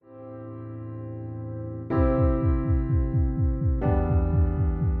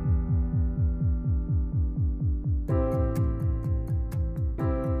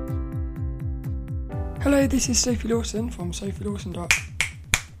Hello, this is Sophie Lawson from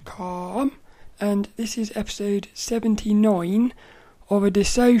sophielawson.com, and this is episode 79 of a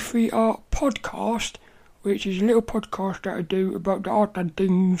So Free Art podcast, which is a little podcast that I do about the art and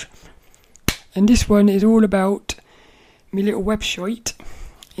things. And this one is all about my little website.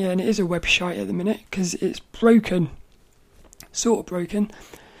 Yeah, and it is a website at the minute because it's broken, sort of broken.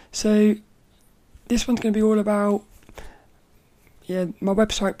 So this one's going to be all about my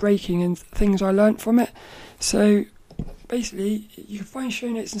website breaking and things I learnt from it. So basically, you can find show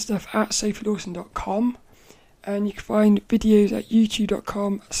notes and stuff at sophielawson.com, and you can find videos at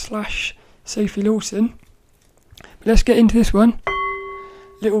youtube.com/sophielawson. But let's get into this one.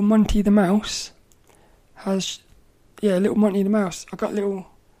 Little Monty the Mouse has, little Monty the Mouse. I got little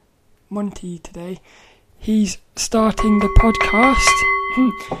Monty today. He's starting the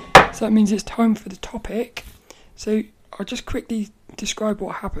podcast. So that means it's time for the topic. So I'll just quickly describe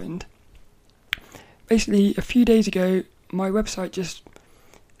what happened. Basically, a few days ago, my website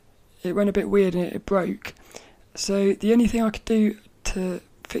it went a bit weird and it broke. So the only thing I could do to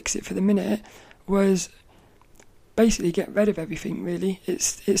fix it for the minute was basically get rid of everything, really. It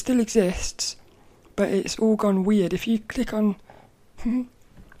still exists, but it's all gone weird. If you click on...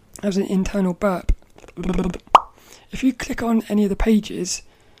 that was an internal burp. If you click on any of the pages...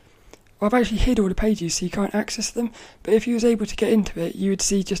 I've actually hid all the pages so you can't access them, but if you was able to get into it, you would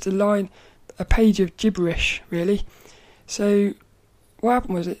see just a page of gibberish, really. So what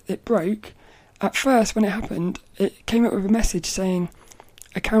happened was it broke. At first, when it happened, it came up with a message saying,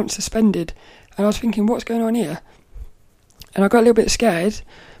 account suspended, and I was thinking, what's going on here? And I got a little bit scared,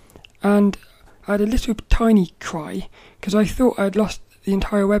 and I had a little tiny cry, because I thought I'd lost the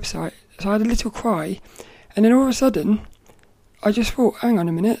entire website. So I had a little cry, and then all of a sudden, I just thought, hang on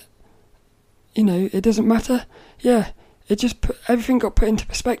a minute, it doesn't matter. Yeah, everything got put into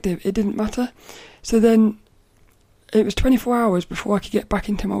perspective. It didn't matter. So then it was 24 hours before I could get back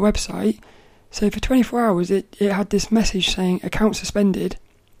into my website. So for 24 hours, it had this message saying account suspended.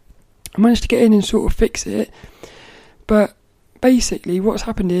 I managed to get in and sort of fix it. But basically what's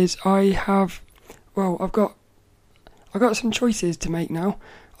happened is I've got some choices to make now.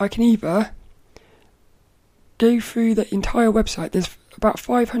 I can either go through the entire website. There's about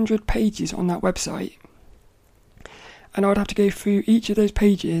 500 pages on that website, and I would have to go through each of those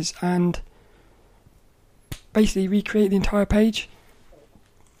pages and basically recreate the entire page,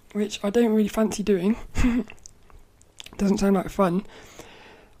 which I don't really fancy doing. Doesn't sound like fun.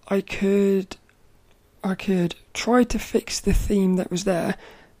 I could try to fix the theme that was there,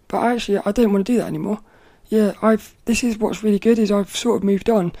 but actually I don't want to do that anymore. This is what's really good, is I've sort of moved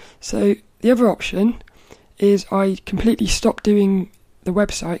on. So the other option is I completely stop doing the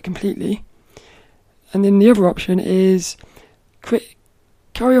website completely, and then the other option is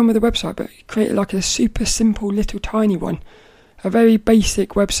carry on with the website, but create like a super simple little tiny one, a very basic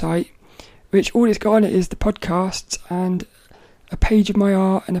website, which all it's got on it is the podcasts and a page of my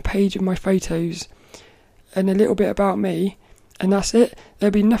art and a page of my photos and a little bit about me, and that's it.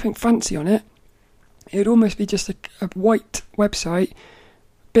 There'll be nothing fancy on it. It would almost be just a white website,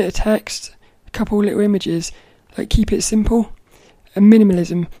 bit of text, a couple little images, like keep it simple. And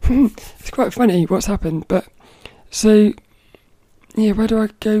minimalism. It's quite funny what's happened, but so where do I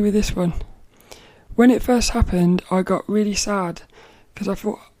go with this one? When it first happened, I got really sad because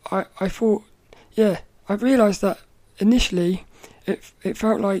I realised that initially it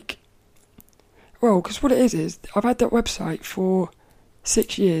felt like, because what it is I've had that website for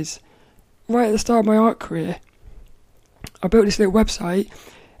 6 years. Right at the start of my art career, I built this little website.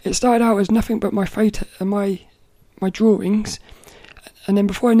 It started out as nothing but my photo and my drawings. And then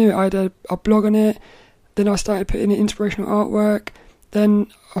before I knew it, I had a blog on it. Then I started putting in inspirational artwork. Then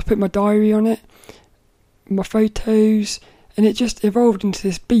I put my diary on it, my photos, and it just evolved into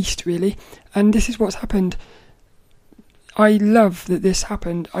this beast, really. And this is what's happened. I love that this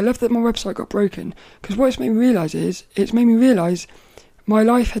happened. I love that my website got broken, because what it's made me realise is, it's made me realise my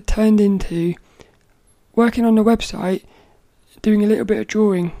life had turned into working on the website, doing a little bit of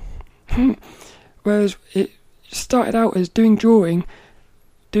drawing. Whereas it started out as doing drawing,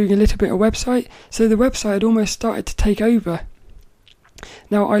 doing a little bit of website, so the website had almost started to take over.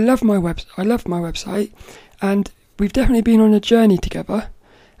 Now I love my website, and we've definitely been on a journey together,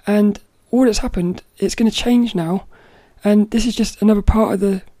 and all that's happened, it's going to change now, and this is just another part of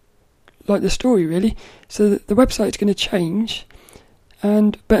the story, really. So the website's going to change,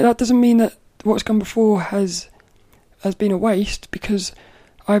 but that doesn't mean that what's gone before has been a waste, because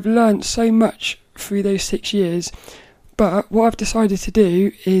I've learnt so much through those 6 years. But what I've decided to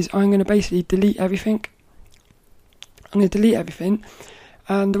do is I'm going to basically delete everything. I'm going to delete everything,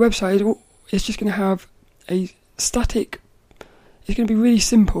 and the website is just going to have a static. It's going to be really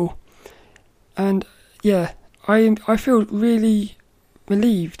simple, and yeah, I feel really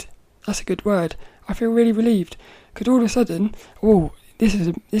relieved. That's a good word. I feel really relieved because all of a sudden, this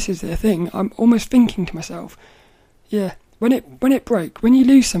is the thing. I'm almost thinking to myself, yeah, when it broke, when you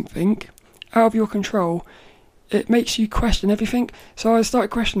lose something out of your control, it makes you question everything. So I started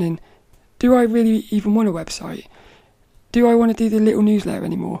questioning: do I really even want a website? Do I want to do the little newsletter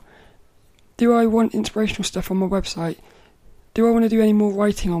anymore? Do I want inspirational stuff on my website? Do I want to do any more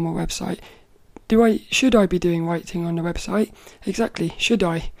writing on my website? Should I be doing writing on the website? Exactly, should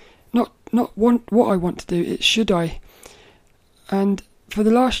I? Not what I want to do, it's should I? And for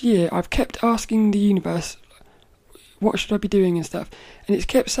the last year, I've kept asking the universe, what should I be doing and stuff? And it's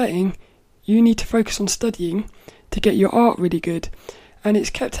kept saying, you need to focus on studying to get your art really good. And it's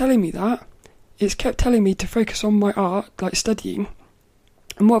kept telling me that. It's kept telling me to focus on my art, like studying.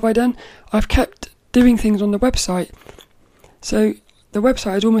 And what have I done? I've kept doing things on the website. So the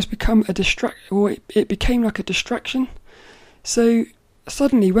website has almost become it became like a distraction. So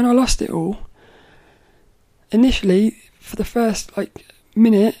suddenly, when I lost it all, initially, for the first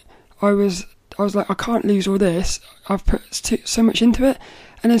minute, I was like, I can't lose all this. I've put so much into it.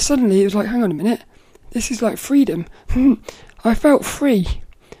 And then suddenly it was like, hang on a minute, this is like freedom. I felt free.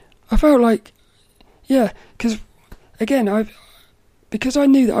 I felt like, yeah, because again, because I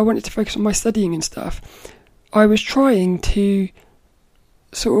knew that I wanted to focus on my studying and stuff, I was trying to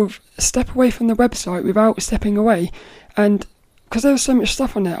sort of step away from the website without stepping away. And because there was so much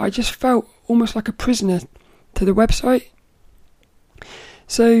stuff on there, I just felt almost like a prisoner to the website.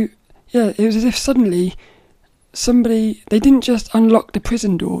 So, yeah, it was as if suddenly they didn't just unlock the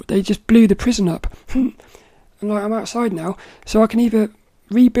prison door, they just blew the prison up. And I'm outside now, so I can either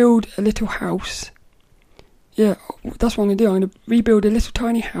rebuild a little house. Yeah, that's what I'm going to do. I'm going to rebuild a little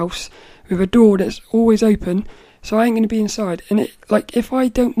tiny house with a door that's always open, so I ain't going to be inside. And if I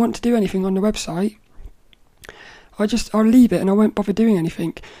don't want to do anything on the website, I'll leave it and I won't bother doing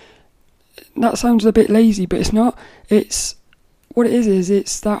anything. That sounds a bit lazy, but it's not. It's what it is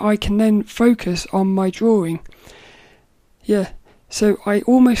it's that I can then focus on my drawing. Yeah, so I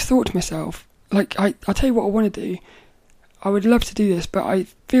almost thought to myself, I'll tell you what I want to do. I would love to do this, but I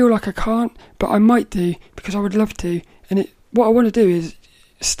feel like I can't, but I might do because I would love to. And what I want to do is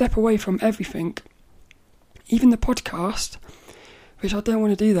step away from everything, even the podcast, which I don't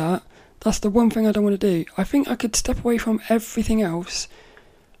want to do that. That's the one thing I don't want to do. I think I could step away from everything else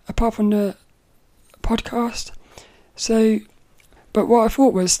apart from the podcast. So, but what I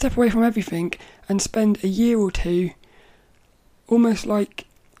thought was step away from everything and spend a year or two almost like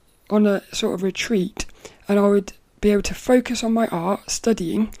on a sort of retreat, and I would be able to focus on my art,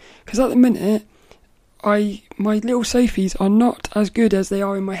 studying, because at the minute my little Sophies are not as good as they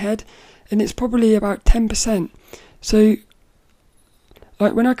are in my head, and it's probably about 10%. So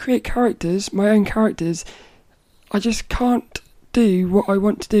when I create characters, my own characters, I just can't do what I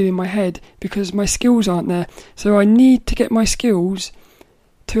want to do in my head because my skills aren't there. So I need to get my skills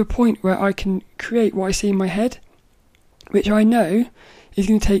to a point where I can create what I see in my head, which I know is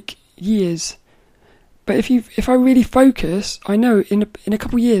going to take years. But if I really focus, I know in a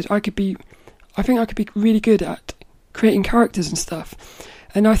couple of years I think I could be really good at creating characters and stuff.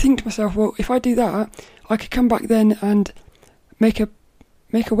 And I think to myself, well, if I do that, I could come back then and make a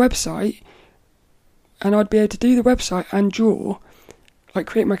website, and I'd be able to do the website and draw,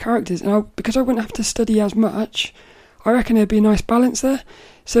 create my characters, and because I wouldn't have to study as much, I reckon there'd be a nice balance there.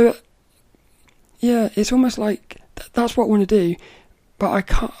 So yeah, it's almost like that's what I want to do, but I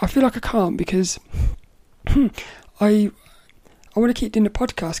can't. I feel like I can't because I want to keep doing the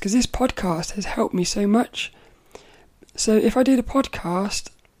podcast because this podcast has helped me so much. So if I do the podcast,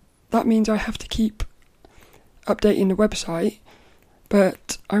 that means I have to keep updating the website.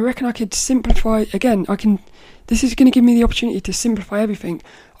 But I reckon I could simplify, again, this is going to give me the opportunity to simplify everything.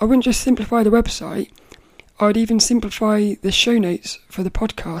 I wouldn't just simplify the website, I would even simplify the show notes for the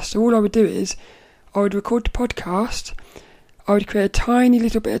podcast. So all I would do is, I would record the podcast, I would create a tiny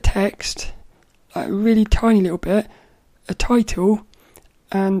little bit of text, like a really tiny little bit, a title,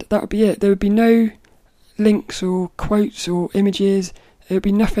 and that would be it. There would be no links or quotes or images, it would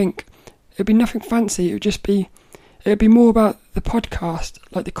be nothing fancy, it would be more about the podcast,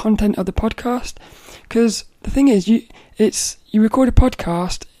 like the content of the podcast. Because the thing is, you record a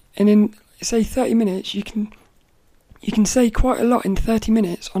podcast, and in say 30 minutes, you can say quite a lot in 30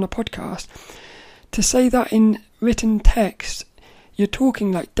 minutes on a podcast. To say that in written text, you're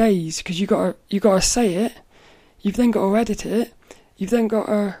talking like days because you gotta say it. You've then got to edit it. You've then got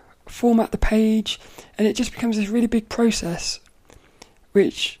to format the page, and it just becomes this really big process.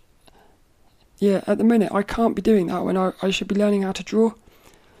 Which, yeah, at the minute I can't be doing that when I should be learning how to draw.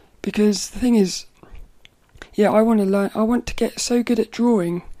 Because the thing is, yeah, I want to get so good at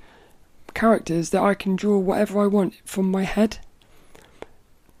drawing characters that I can draw whatever I want from my head.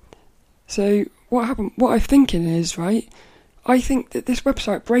 So what I'm thinking is, right, I think that this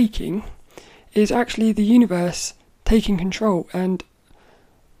website breaking is actually the universe taking control and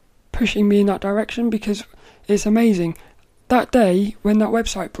pushing me in that direction, because it's amazing. That day when that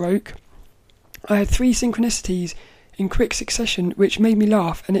website broke, I had 3 synchronicities in quick succession which made me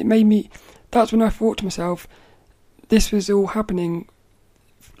laugh, and that's when I thought to myself, this was all happening,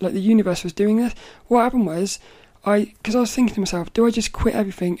 like the universe was doing this. What happened was, because I was thinking to myself, do I just quit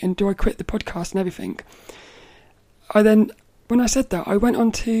everything, and do I quit the podcast and everything? When I said that, I went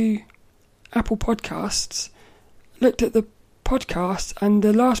on to Apple Podcasts, looked at the podcast, and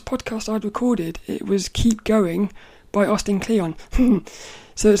the last podcast I'd recorded, it was Keep Going by Austin Kleon.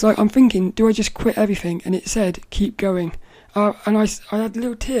 So it's like, I'm thinking, do I just quit everything? And it said, keep going. And I had a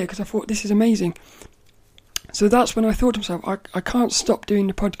little tear because I thought, this is amazing. So that's when I thought to myself, I can't stop doing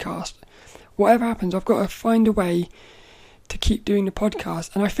the podcast. Whatever happens, I've got to find a way to keep doing the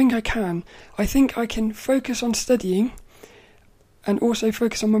podcast. And I think I can. I think I can focus on studying and also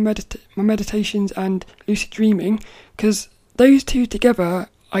focus on my meditations and lucid dreaming, because those 2 together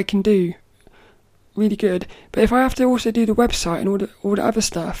I can do really good. But if I have to also do the website and all the other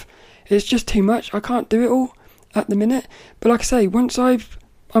stuff, it's just too much. I can't do it all at the minute. But like I say, once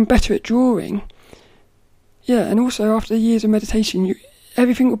I'm better at drawing, yeah, and also after years of meditation,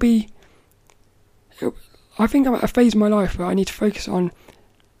 everything will be... I think I'm at a phase in my life where I need to focus on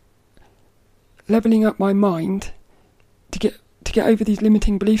levelling up my mind to get over these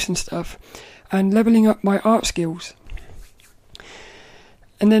limiting beliefs and stuff, and levelling up my art skills.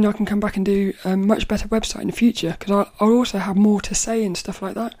 And then I can come back and do a much better website in the future, because I'll also have more to say and stuff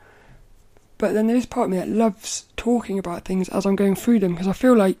like that. But then there is part of me that loves talking about things as I'm going through them, because I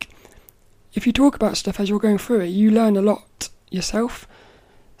feel like if you talk about stuff as you're going through it, you learn a lot yourself.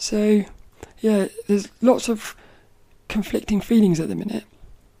 So, yeah, there's lots of conflicting feelings at the minute.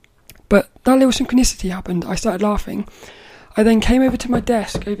 But that little synchronicity happened. I started laughing. I then came over to my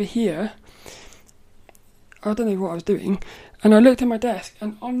desk over here. I don't know what I was doing. And I looked at my desk,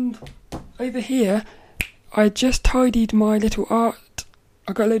 and over here, I just tidied my little art.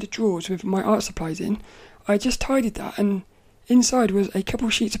 I got a load of drawers with my art supplies in. I just tidied that, and inside was a couple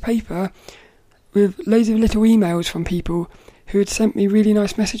of sheets of paper with loads of little emails from people who had sent me really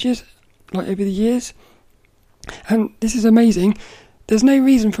nice messages, like over the years. And this is amazing. There's no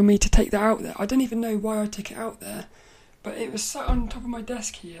reason for me to take that out there. I don't even know why I took it out there, but it was sat on top of my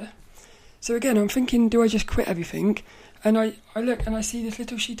desk here. So again, I'm thinking, do I just quit everything? And I look and I see this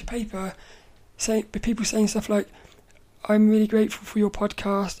little sheet of paper, people saying stuff like, I'm really grateful for your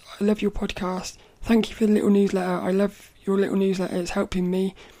podcast. I love your podcast. Thank you for the little newsletter. I love your little newsletter. It's helping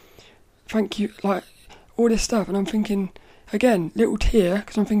me. Thank you. Like, all this stuff. And I'm thinking, again, little tear,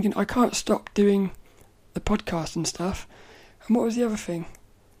 because I'm thinking, I can't stop doing the podcast and stuff. And what was the other thing?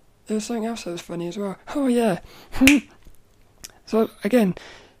 There was something else that was funny as well. Oh, yeah. So, again,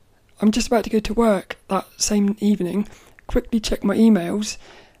 I'm just about to go to work that same evening, quickly check my emails,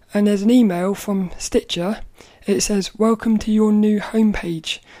 and there's an email from Stitcher. It says, welcome to your new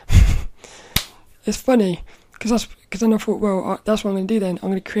homepage. It's funny, because then I thought, well, that's what I'm going to do then. I'm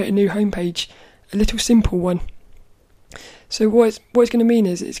going to create a new homepage, a little simple one. So what it's going to mean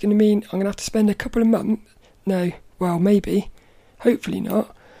is, it's going to mean I'm going to have to spend a couple of months, maybe, hopefully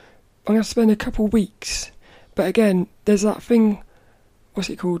not. I'm going to have to spend a couple of weeks. But again, there's that thing, what's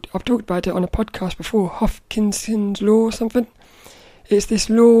it called? I've talked about it on a podcast before, Hopkinson's law or something. It's this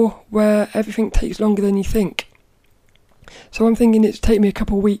law where everything takes longer than you think. So I'm thinking it'll take me a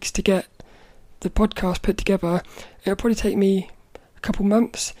couple of weeks to get the podcast put together. It'll probably take me a couple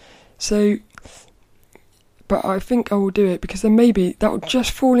months. But I think I will do it, because then maybe that will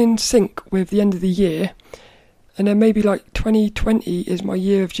just fall in sync with the end of the year. And then maybe like 2020 is my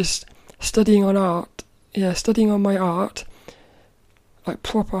year of just studying on art. Yeah, studying on my art. Like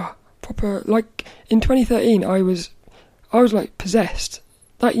proper, like in 2013 I was like possessed.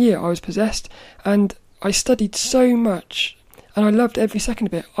 That year I was possessed, and I studied so much, and I loved every second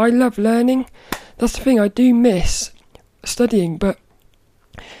of it. I love learning. That's the thing, I do miss studying, but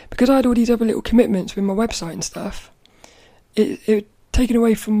because I had all these other little commitments with my website and stuff, it taken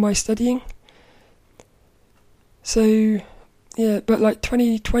away from my studying. So, yeah, but like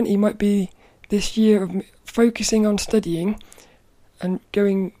 2020 might be this year of focusing on studying and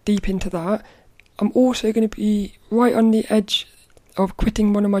going deep into that. I'm also going to be right on the edge of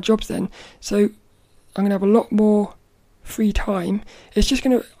quitting one of my jobs then. So I'm going to have a lot more free time, I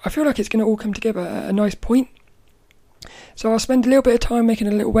feel like it's going to all come together at a nice point. So I'll spend a little bit of time making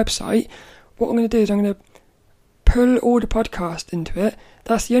a little website. What I'm going to do is I'm going to pull all the podcast into it.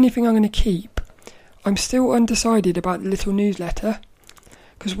 That's the only thing I'm going to keep. I'm still undecided about the little newsletter,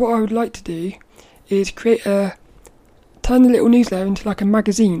 because what I would like to do is turn the little newsletter into like a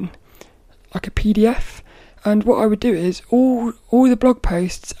magazine, like a PDF. And what I would do is all the blog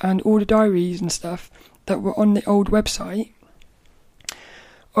posts and all the diaries and stuff that were on the old website,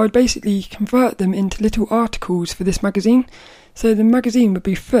 I would basically convert them into little articles for this magazine. So the magazine would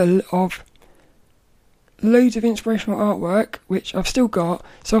be full of loads of inspirational artwork, which I've still got.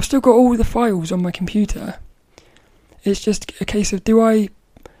 So I've still got all the files on my computer. It's just a case of do I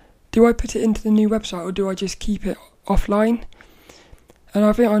put it into the new website or do I just keep it offline? And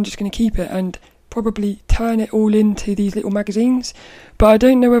I think I'm just going to keep it and probably turn it all into these little magazines. But I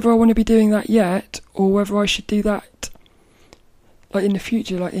don't know whether I want to be doing that yet or whether I should do that like in the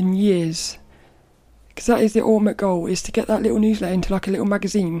future, like in years. Because that is the ultimate goal, is to get that little newsletter into like a little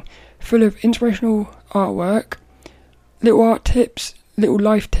magazine full of inspirational artwork, little art tips, little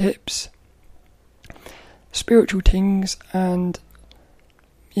life tips, spiritual things, and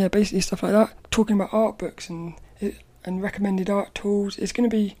yeah, basically stuff like that. Talking about art books and recommended art tools. It's going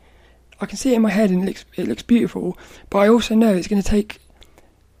to be, I can see it in my head and it looks beautiful, but I also know it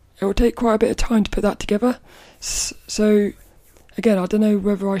will take quite a bit of time to put that together. So again, I don't know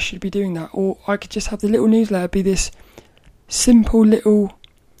whether I should be doing that, or I could just have the little newsletter be this simple little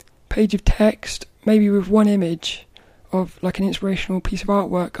page of text, maybe with one image of like an inspirational piece of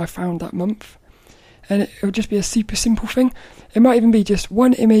artwork I found that month, and it would just be a super simple thing. It might even be just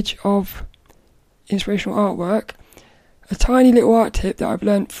one image of inspirational artwork, a tiny little art tip that I've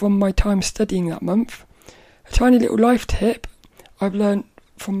learnt from my time studying that month, a tiny little life tip I've learnt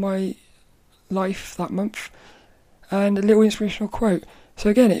from my life that month, and a little inspirational quote. So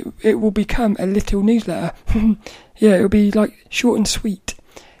again, it will become a little newsletter. Yeah, it'll be like short and sweet.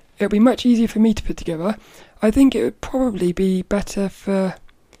 It'll be much easier for me to put together. I think it would probably be better for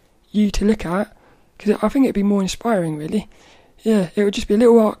you to look at, because I think it'd be more inspiring, really. Yeah, it would just be a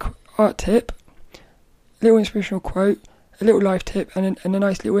little art tip, a little inspirational quote, a little life tip, and a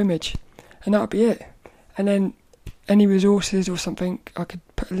nice little image. And that would be it. And then any resources or something, I could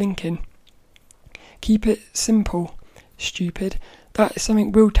put a link in. Keep it simple, stupid. That is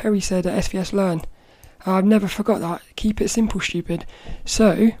something Will Terry said at SVS Learn. I've never forgot that. Keep it simple, stupid.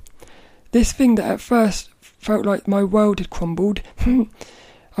 So, this thing that at first felt like my world had crumbled,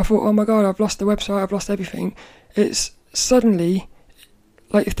 I thought, oh my god, I've lost the website, I've lost everything. It's suddenly,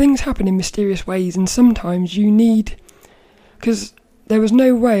 like, things happen in mysterious ways, and sometimes you need, because there was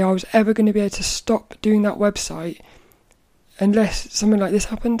no way I was ever going to be able to stop doing that website unless something like this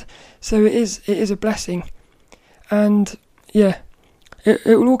happened. So it is a blessing. And yeah, it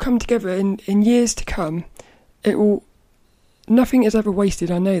will all come together in years to come. Nothing is ever wasted,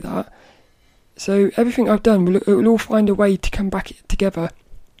 I know that. So everything I've done, it will all find a way to come back together.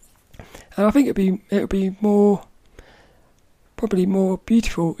 And I think it'll be probably more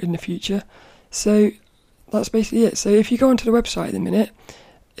beautiful in the future. So that's basically it. So if you go onto the website at the minute,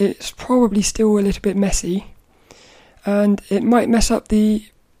 it's probably still a little bit messy, and it might mess up the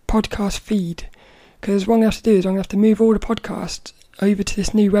podcast feed, because what I'm going to have to do is I'm going to have to move all the podcasts over to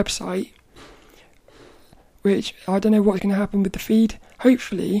this new website, which I don't know what's going to happen with the feed.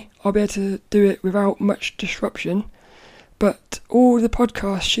 Hopefully I'll be able to do it without much disruption, but all the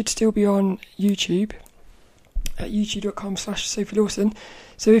podcasts should still be on YouTube at youtube.com/Sophie Lawson.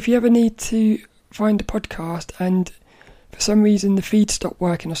 So if you ever need to find a podcast and for some reason the feed stopped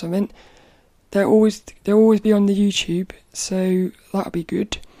working or something, they'll always be on the YouTube, so that'll be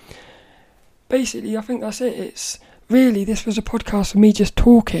good. Basically, I think that's it. This was a podcast of me just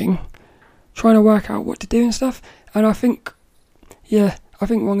talking, trying to work out what to do and stuff. And I think what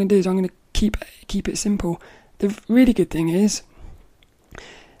I'm going to do is I'm going to keep it simple. The really good thing is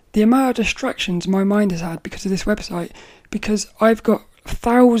the amount of distractions my mind has had because of this website, because I've got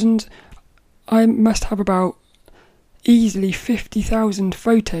thousands. I must have about easily 50,000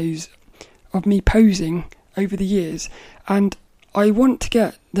 photos of me posing over the years, and I want to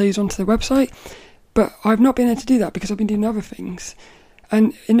get those onto the website, but I've not been able to do that because I've been doing other things.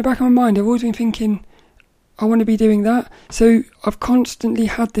 And in the back of my mind, I've always been thinking, I want to be doing that. So I've constantly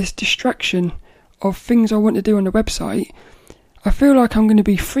had this distraction of things I want to do on the website. I feel like I'm going to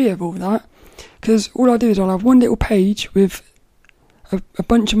be free of all that, because all I do is I'll have one little page with a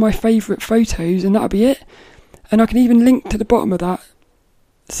bunch of my favourite photos, and that'll be it. And I can even link to the bottom of that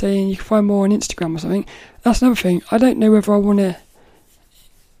saying you can find more on Instagram or something. That's another thing. I don't know whether I want to...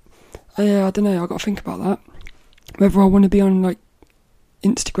 I don't know, I've got to think about that. whether I want to be on like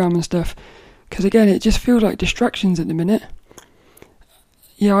Instagram and stuff, because again, it just feels like distractions at the minute.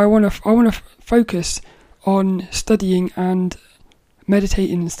 Yeah, I want to focus on studying and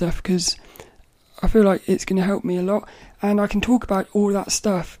meditating and stuff, because I feel like it's going to help me a lot, and I can talk about all that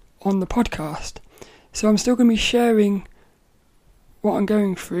stuff on the podcast. So I'm still going to be sharing what I'm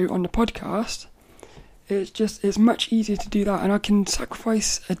going through on the podcast. It's much easier to do that, and I can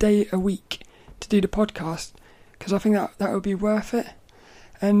sacrifice a day a week to do the podcast, because I think that would be worth it.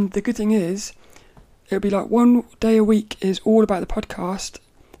 And the good thing is, it'll be like one day a week is all about the podcast.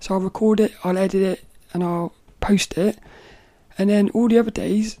 So I'll record it, I'll edit it, and I'll post it. And then all the other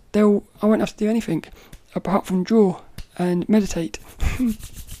days, I won't have to do anything apart from draw and meditate,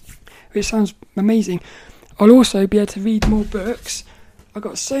 which sounds amazing. I'll also be able to read more books. I've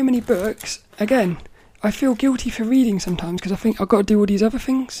got so many books. Again, I feel guilty for reading sometimes because I think I've got to do all these other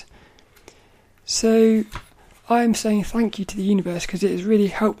things. So I'm saying thank you to the universe, because it has really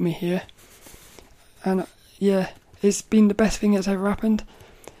helped me here. And yeah, it's been the best thing that's ever happened.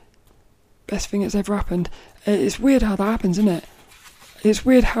 Best thing that's ever happened. It's weird how that happens, isn't it? It's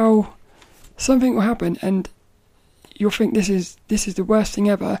weird how something will happen and you'll think this is the worst thing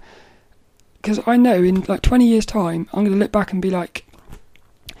ever. Because I know in like 20 years' time, I'm going to look back and be like,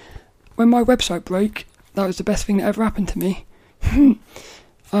 when my website broke, that was the best thing that ever happened to me.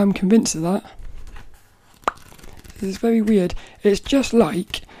 I'm convinced of that. It's very weird. It's just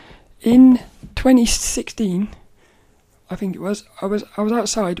like in 2016, I think it was, I was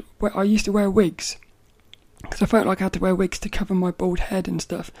outside where I used to wear wigs, because I felt like I had to wear wigs to cover my bald head and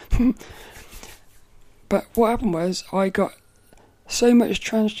stuff. But what happened was, I got so much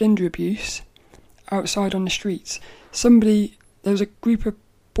transgender abuse outside on the streets. There was a group of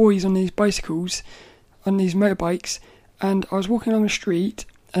boys on these bicycles, on these motorbikes, and I was walking along the street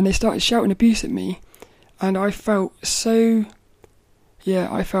and they started shouting abuse at me, and I felt so,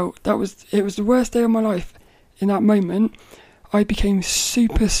 it was the worst day of my life. In that moment, I became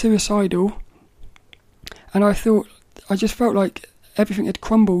super suicidal, and I just felt like everything had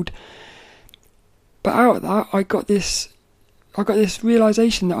crumbled. But out of that, I got this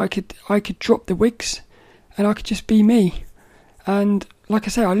realisation that I could drop the wigs, and I could just be me. And like I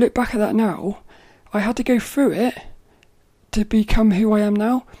say, I look back at that now, I had to go through it to become who I am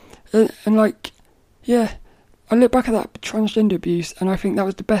now. And like, yeah, I look back at that transgender abuse and I think that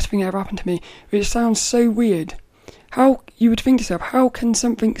was the best thing that ever happened to me. Which sounds so weird. How, you would think to yourself, how can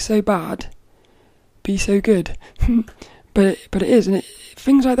something so bad be so good? but it is, and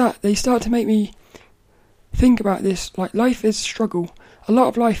things like that, they start to make me think about this, like life is struggle. A lot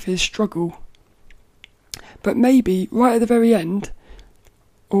of life is struggle. But maybe right at the very end,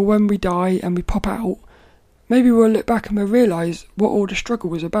 or when we die and we pop out, maybe we'll look back and we'll realise what all the struggle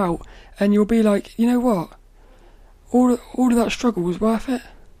was about, and you'll be like, you know what? All of that struggle was worth it.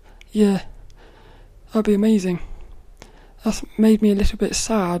 Yeah, that'd be amazing. That's made me a little bit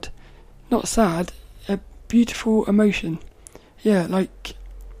sad. Not sad, a beautiful emotion. Yeah, like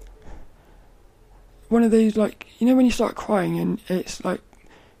one of those, like, you know when you start crying and it's like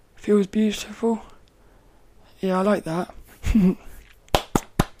feels beautiful. Yeah, I like that.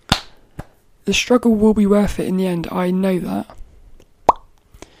 The struggle will be worth it in the end, I know that.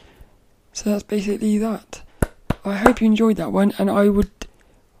 So that's basically that. I hope you enjoyed that one, and I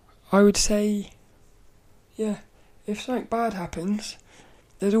would say, yeah, if something bad happens,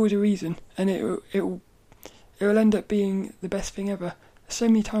 there's always a reason, and it will end up being the best thing ever. So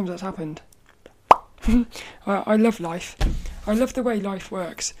many times that's happened. I love life. I love the way life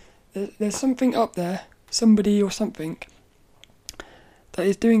works. There's something up there, somebody or something, that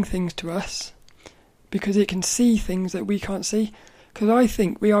is doing things to us because it can see things that we can't see. Because I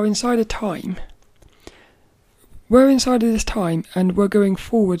think we are inside a time. We're inside of this time and we're going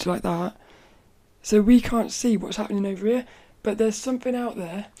forwards like that. So we can't see what's happening over here. But there's something out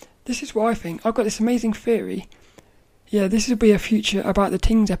there. This is what I think. I've got this amazing theory. Yeah, this will be a future about the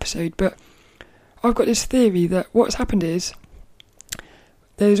Tings episode. But I've got this theory that what's happened is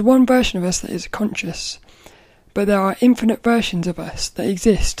there's one version of us that is conscious. But there are infinite versions of us that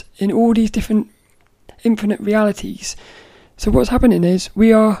exist in all these different infinite realities. So what's happening is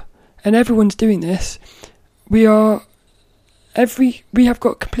we are, and everyone's doing this, we have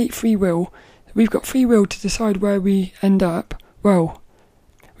got complete free will. We've got free will to decide where we end up. Well,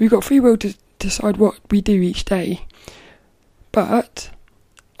 we've got free will to decide what we do each day. But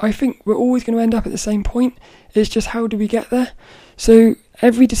I think we're always going to end up at the same point. It's just how do we get there? So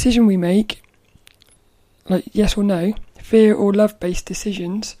every decision we make, like yes or no, fear or love-based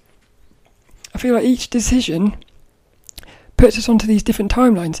decisions, I feel like each decision puts us onto these different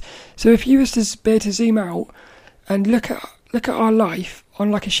timelines. So if you was to be able to zoom out and look at our life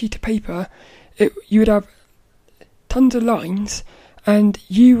on like a sheet of paper, you would have tons of lines, and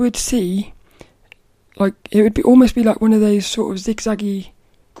you would see, like, it would almost be like one of those sort of zigzaggy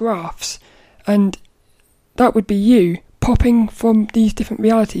graphs, and that would be you popping from these different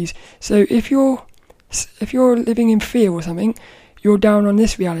realities. So if you're living in fear or something, you're down on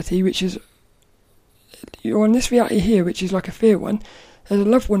this reality, you're on this reality here, which is like a fear one. There's a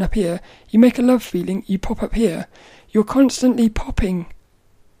love one up here. You make a love feeling, you pop up here. You're constantly popping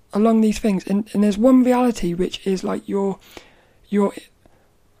along these things, and there's one reality which is like your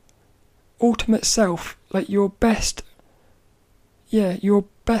ultimate self, like your best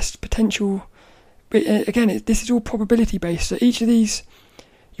potential. But again, this is all probability based. So each of these,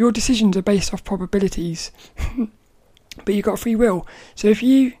 your decisions are based off probabilities, but you've got free will. So if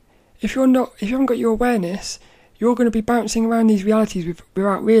you haven't got your awareness, you're going to be bouncing around these realities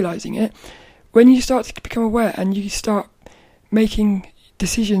without realising it. When you start to become aware and you start making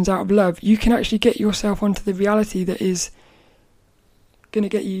decisions out of love, you can actually get yourself onto the reality that is going to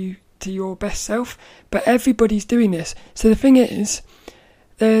get you to your best self. But everybody's doing this. So the thing is,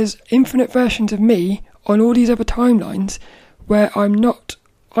 there's infinite versions of me on all these other timelines where I'm not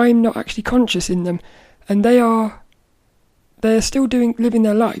actually conscious in them, and they're still living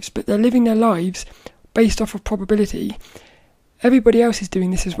their lives, but they're living their lives based off of probability. Everybody else is doing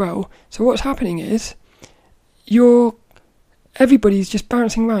this as well. So what's happening is everybody's just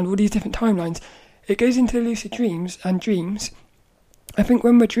bouncing around all these different timelines. It goes into lucid dreams and dreams. I think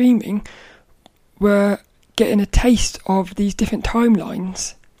when we're dreaming, we're getting a taste of these different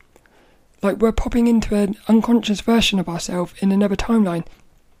timelines. Like we're popping into an unconscious version of ourselves in another timeline.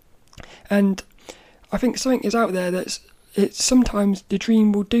 And I think something is out there it's sometimes the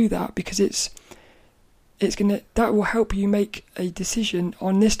dream will do that, because that will help you make a decision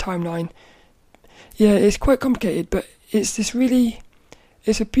on this timeline. Yeah, it's quite complicated, but it's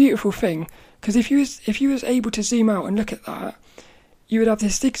a beautiful thing, because if you was able to zoom out and look at that, you would have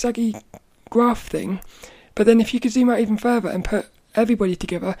this zigzaggy graph thing. But then if you could zoom out even further and put everybody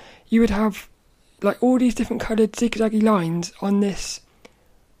together, you would have like all these different coloured zigzaggy lines on this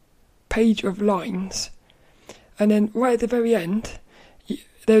page of lines. And then right at the very end,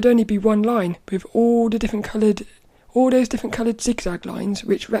 there would only be one line with all those different coloured zigzag lines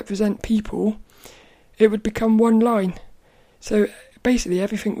which represent people. It would become one line. So basically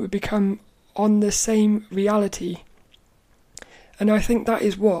everything would become on the same reality. And I think that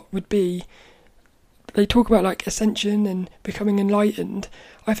is what would be, they talk about like ascension and becoming enlightened.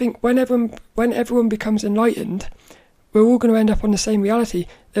 I think when everyone becomes enlightened, we're all going to end up on the same reality.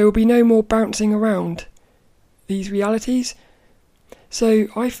 There will be no more bouncing around these realities. So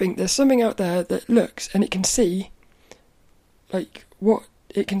I think there's something out there that looks and it can see, like what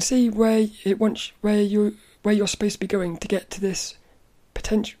it can see where you're supposed to be going to get to this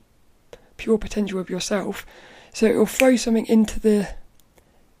pure potential of yourself. So it will throw something into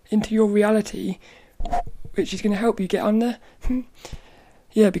your reality, which is going to help you get on there.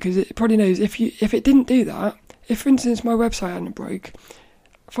 Yeah, because it probably knows if it didn't do that, if for instance my website hadn't broke,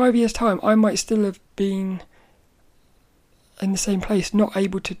 5 years time I might still have been in the same place, not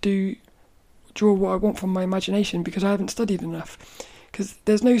able to draw what I want from my imagination, because I haven't studied enough. Because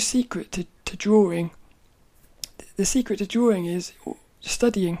there's no secret to drawing. The secret to drawing is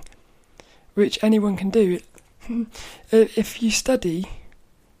studying, which anyone can do. If you study,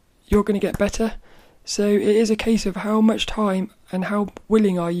 you're going to get better. So it is a case of how much time and how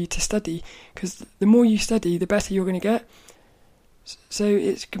willing are you to study, because the more you study, the better you're going to get. So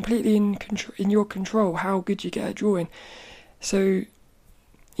it's completely in your control how good you get at drawing. So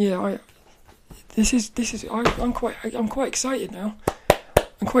yeah, I'm quite excited now.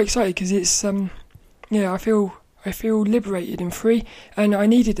 I'm quite excited because it's I feel liberated and free, and I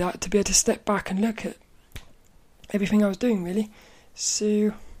needed that to be able to step back and look at everything I was doing, really.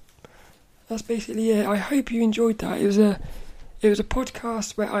 So that's basically it. I hope you enjoyed that. It was a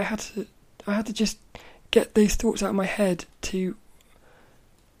podcast where I had to just get these thoughts out of my head to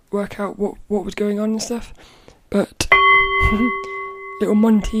work out what was going on and stuff. But little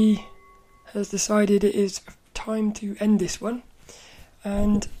Monty has decided it is time to end this one,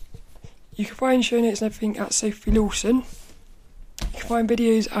 and you can find show notes and everything at Sophie Lawson. You can find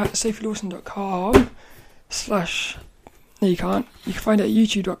videos at sophielawson.com/ no, you can't. You can find it at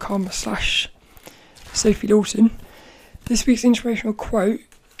youtube.com/Sophie Lawson. This week's inspirational quote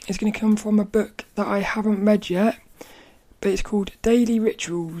is going to come from a book that I haven't read yet, but it's called Daily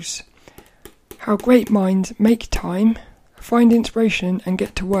Rituals: How Great Minds Make Time, Find Inspiration and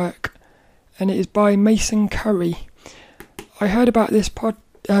Get to Work, and it is by Mason Curry. I heard about this book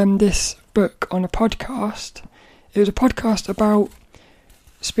on a podcast. It was a podcast about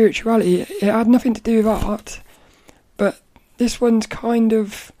spirituality. It had nothing to do with art, but this one's kind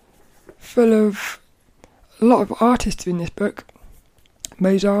of full of a lot of artists in this book.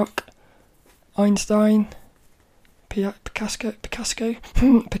 Mozart, Einstein, Picasso,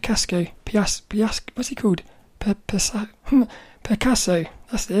 what's he called? Picasso,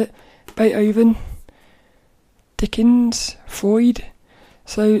 that's it. Beethoven, Dickens, Freud.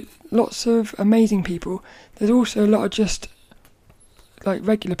 So lots of amazing people. There's also a lot of just like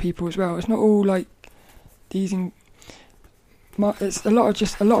regular people as well. It's not all like these. It's a lot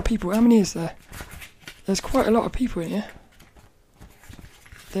of people. How many is there? There's quite a lot of people in here.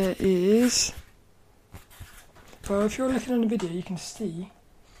 There is. Well, if you're looking on the video, you can see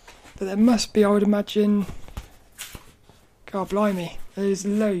that there must be. I would imagine. God blimey, there's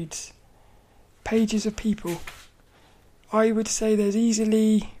loads. Pages of people. I would say there's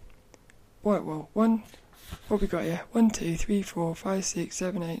easily, what we got here? 1, 2, 3, 4, 5, 6,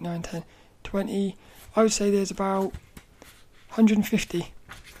 7, 8, 9, 10, 20. I would say there's about 150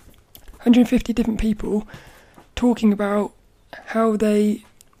 different people talking about how they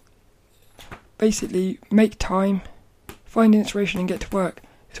basically make time, find inspiration and get to work.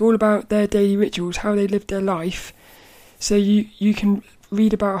 It's all about their daily rituals, how they live their life. So you can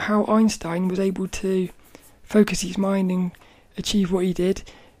read about how Einstein was able to focus his mind and achieve what he did,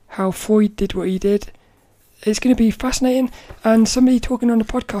 how Freud did what he did. It's going to be fascinating. And somebody talking on the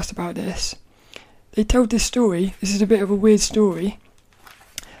podcast about this, they told this story. This is a bit of a weird story.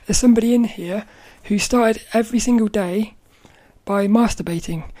 There's somebody in here who started every single day by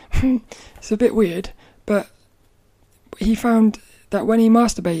masturbating. It's a bit weird, but he found that when he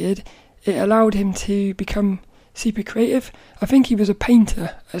masturbated, it allowed him to become super creative. I think he was a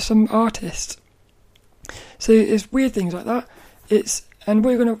painter, some artist. So it's weird things like that. And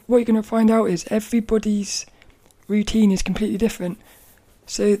what you're gonna find out is everybody's routine is completely different.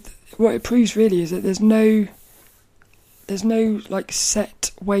 So what it proves really is that there's no like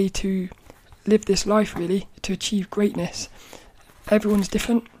set way to live this life really to achieve greatness. Everyone's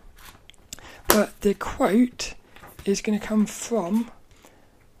different. But the quote is going to come from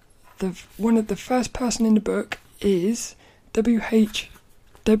one of the first person in the book is W.H.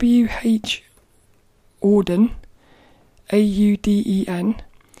 Auden, Auden,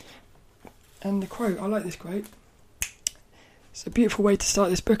 and the quote, I like this quote. It's a beautiful way to start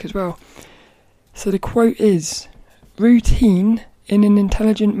this book as well. So the quote is, "Routine in an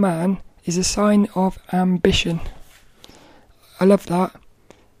intelligent man is a sign of ambition." I love that.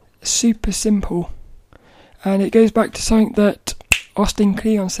 Super simple. And it goes back to something that Austin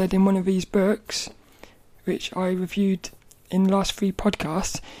Kleon said in one of his books, which I reviewed in the last 3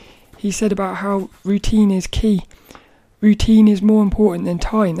 podcasts. He said about how routine is key. Routine is more important than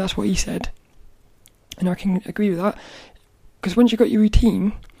time. That's what he said. And I can agree with that. Because once you've got your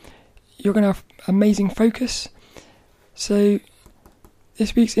routine, you're going to have amazing focus. So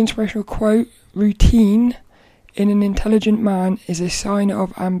this week's inspirational quote, "Routine in an intelligent man is a sign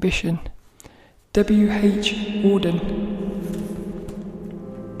of ambition." W.H. Auden.